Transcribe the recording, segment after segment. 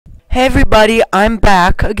Hey everybody, I'm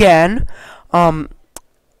back again.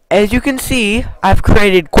 As you can see, I've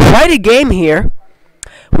created quite a game here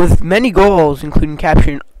with many goals, including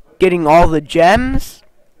getting all the gems,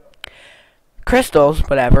 crystals,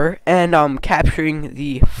 whatever, and capturing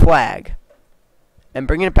the flag and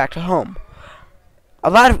bringing it back to home.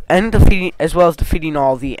 Defeating, as well as defeating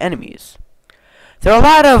all the enemies. There are a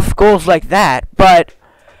lot of goals like that, but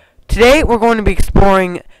today we're going to be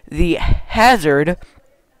exploring the hazard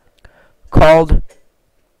called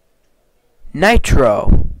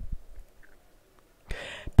Nitro.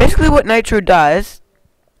 Basically what Nitro does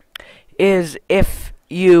is if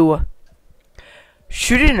you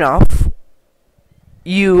shoot it enough,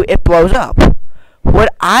 it blows up.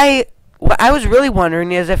 What I was really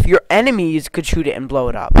wondering is if your enemies could shoot it and blow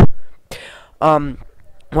it up.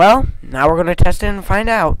 Well, now we're gonna test it and find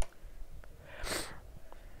out.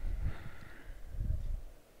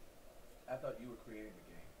 I thought you were creating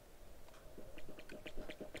the game.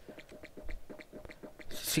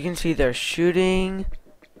 So you can see they're shooting.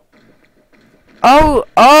 Oh!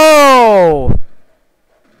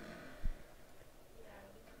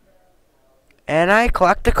 And I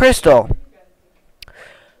collect the crystal.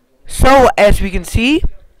 So, as we can see,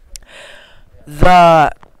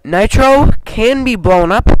 the Nitro can be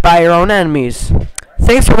blown up by your own enemies.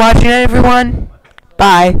 Thanks for watching, everyone.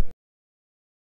 Bye.